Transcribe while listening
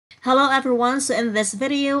Hello everyone, so in this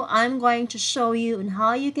video, I'm going to show you on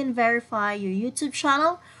how you can verify your YouTube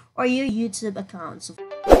channel or your YouTube account. So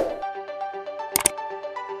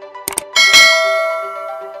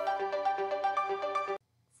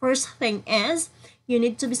first thing is, you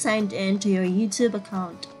need to be signed in to your YouTube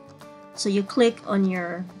account. So you click on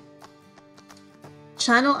your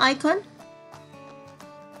channel icon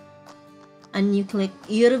and you click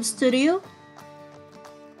YouTube Studio.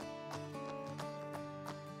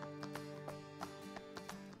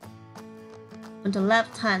 On the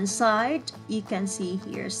left hand side, you can see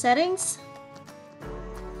here settings.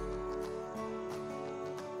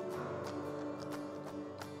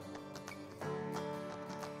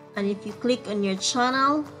 And if you click on your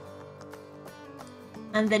channel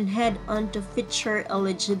and then head on to feature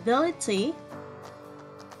eligibility,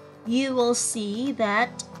 you will see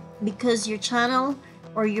that because your channel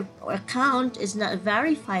or your account is not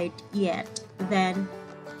verified yet, then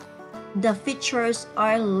the features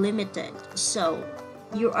are limited. So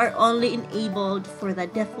you are only enabled for the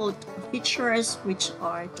default features, which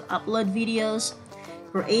are to upload videos,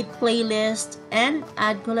 create playlists, and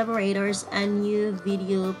add collaborators and new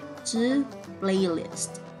video to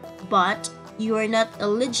playlist. But you are not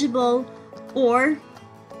eligible, or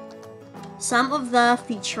some of the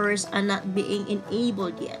features are not being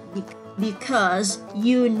enabled yet because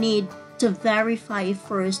you need to verify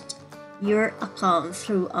first your account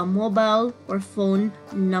through a mobile or phone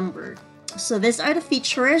number. So these are the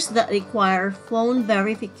features that require phone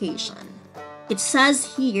verification. It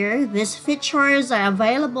says here, these features are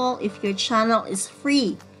available if your channel is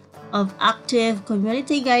free of active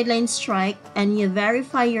community guideline strike and you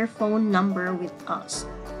verify your phone number with us.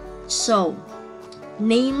 So,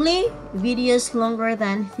 namely, videos longer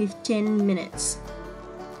than 15 minutes.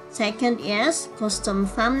 Second is custom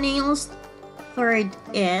thumbnails. Third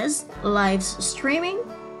is live streaming.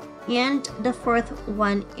 And the fourth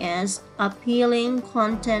one is appealing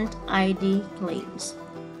content ID claims.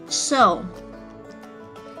 So,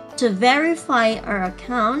 to verify our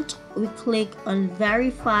account, we click on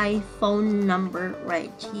verify phone number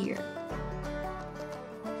right here.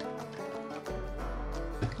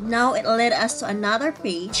 Now it led us to another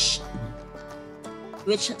page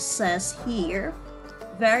which says here,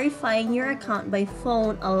 verifying your account by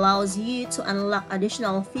phone allows you to unlock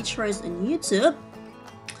additional features on YouTube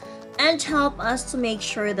and help us to make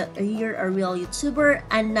sure that you're a real YouTuber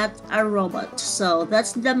and not a robot. So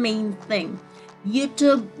that's the main thing.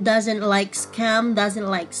 YouTube doesn't like scam, doesn't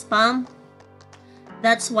like spam.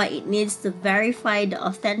 That's why it needs to verify the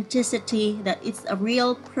authenticity that it's a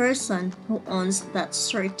real person who owns that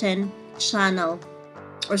certain channel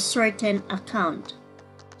or certain account.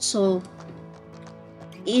 So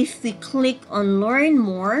if we click on learn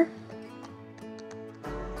more,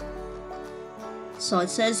 so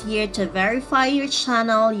it says here to verify your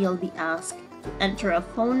channel, you'll be asked to enter a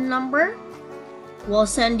phone number. We'll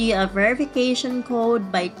send you a verification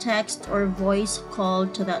code by text or voice call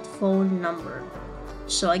to that phone number.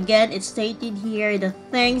 So again, it's stated here the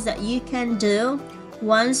things that you can do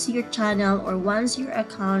once your channel or once your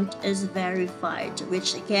account is verified,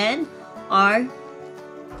 which again are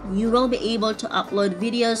you will be able to upload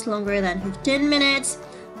videos longer than 15 minutes,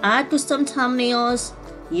 add custom thumbnails,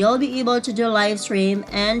 you'll be able to do live stream,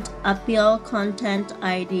 and appeal content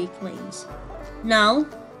ID claims. Now,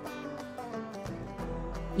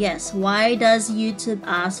 yes, why does YouTube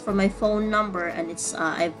ask for my phone number? And it's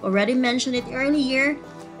I've already mentioned it earlier,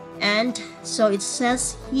 and so it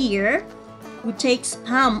says here, we take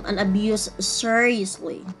spam and abuse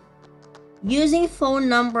seriously. Using phone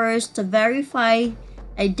numbers to verify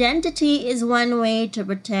identity is one way to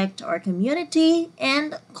protect our community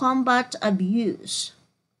and combat abuse.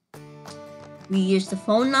 We use the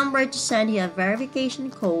phone number to send you a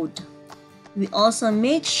verification code. We also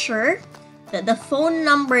make sure that the phone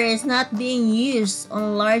number is not being used on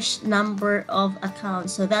a large number of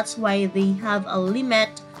accounts. So that's why they have a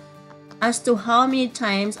limit as to how many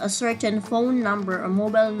times a certain phone number or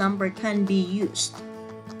mobile number can be used.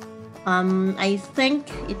 I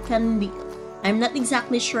think it can be, I'm not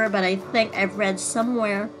exactly sure, but I think I've read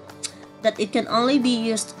somewhere that it can only be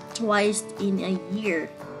used twice in a year.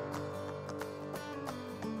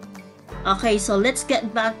 Okay, so let's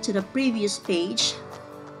get back to the previous page.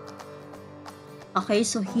 Okay,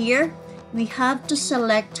 so here we have to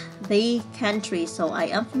select the country. So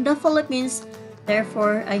I am from the Philippines,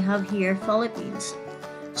 therefore I have here Philippines.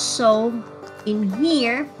 So in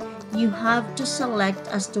here, you have to select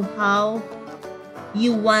as to how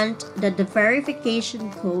you want the verification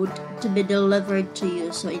code to be delivered to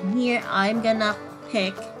you. So in here, I'm gonna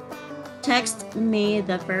pick text me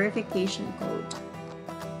the verification code.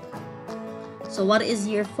 So what is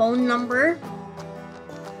your phone number?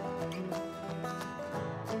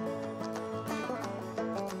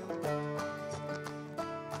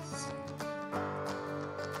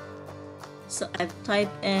 So I've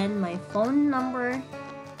typed in my phone number,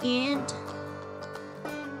 and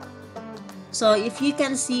so if you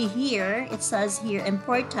can see here, it says here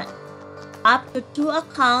important. Up to 2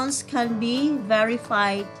 accounts can be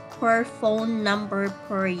verified per phone number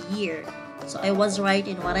per year. So I was right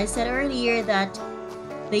in what I said earlier, that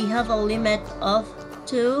they have a limit of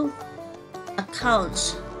 2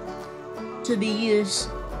 accounts to be used,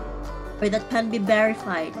 or that can be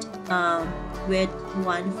verified with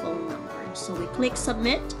one phone number. So we click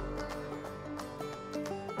submit.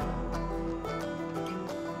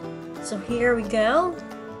 So here we go.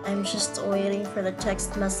 I'm just waiting for the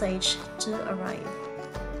text message to arrive.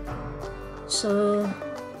 So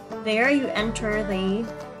there you enter the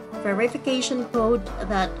verification code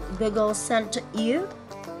that Google sent to you.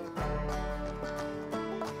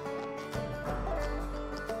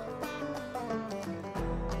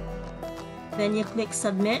 Then you click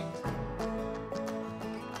submit.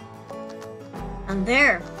 And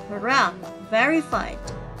there, hurrah, verified.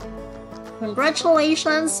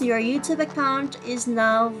 Congratulations, your YouTube account is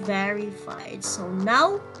now verified. So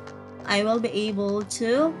now I will be able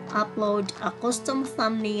to upload a custom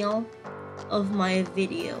thumbnail of my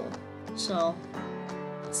video. So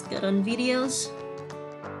let's get on videos,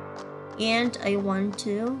 and I want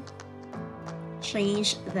to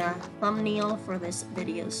change the thumbnail for this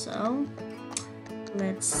video. So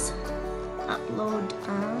let's upload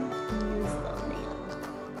a new thumbnail.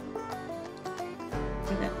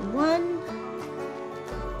 For that one,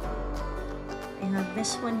 I have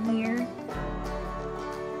this one here.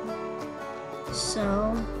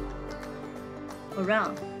 So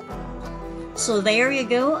around. So there you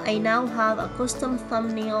go. I now have a custom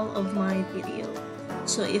thumbnail of my video.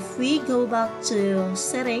 So if we go back to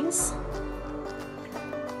settings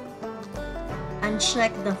and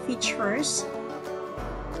check the features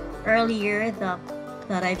earlier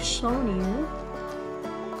that I've shown you.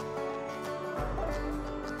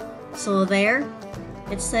 So there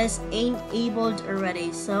it says enabled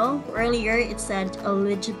already. So earlier it said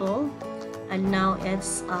eligible, and now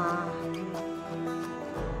it's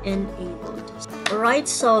enabled. Alright,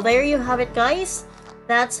 so there you have it, guys.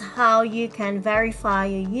 That's how you can verify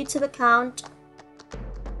your YouTube account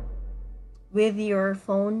with your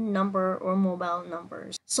phone number or mobile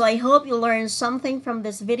numbers. So I hope you learned something from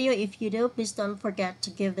this video. If you do, please don't forget to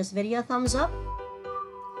give this video a thumbs up,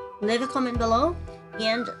 leave a comment below,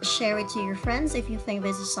 and share it to your friends if you think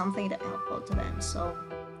this is something that helpful to them. So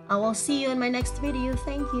I will see you in my next video.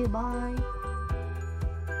 Thank you. Bye.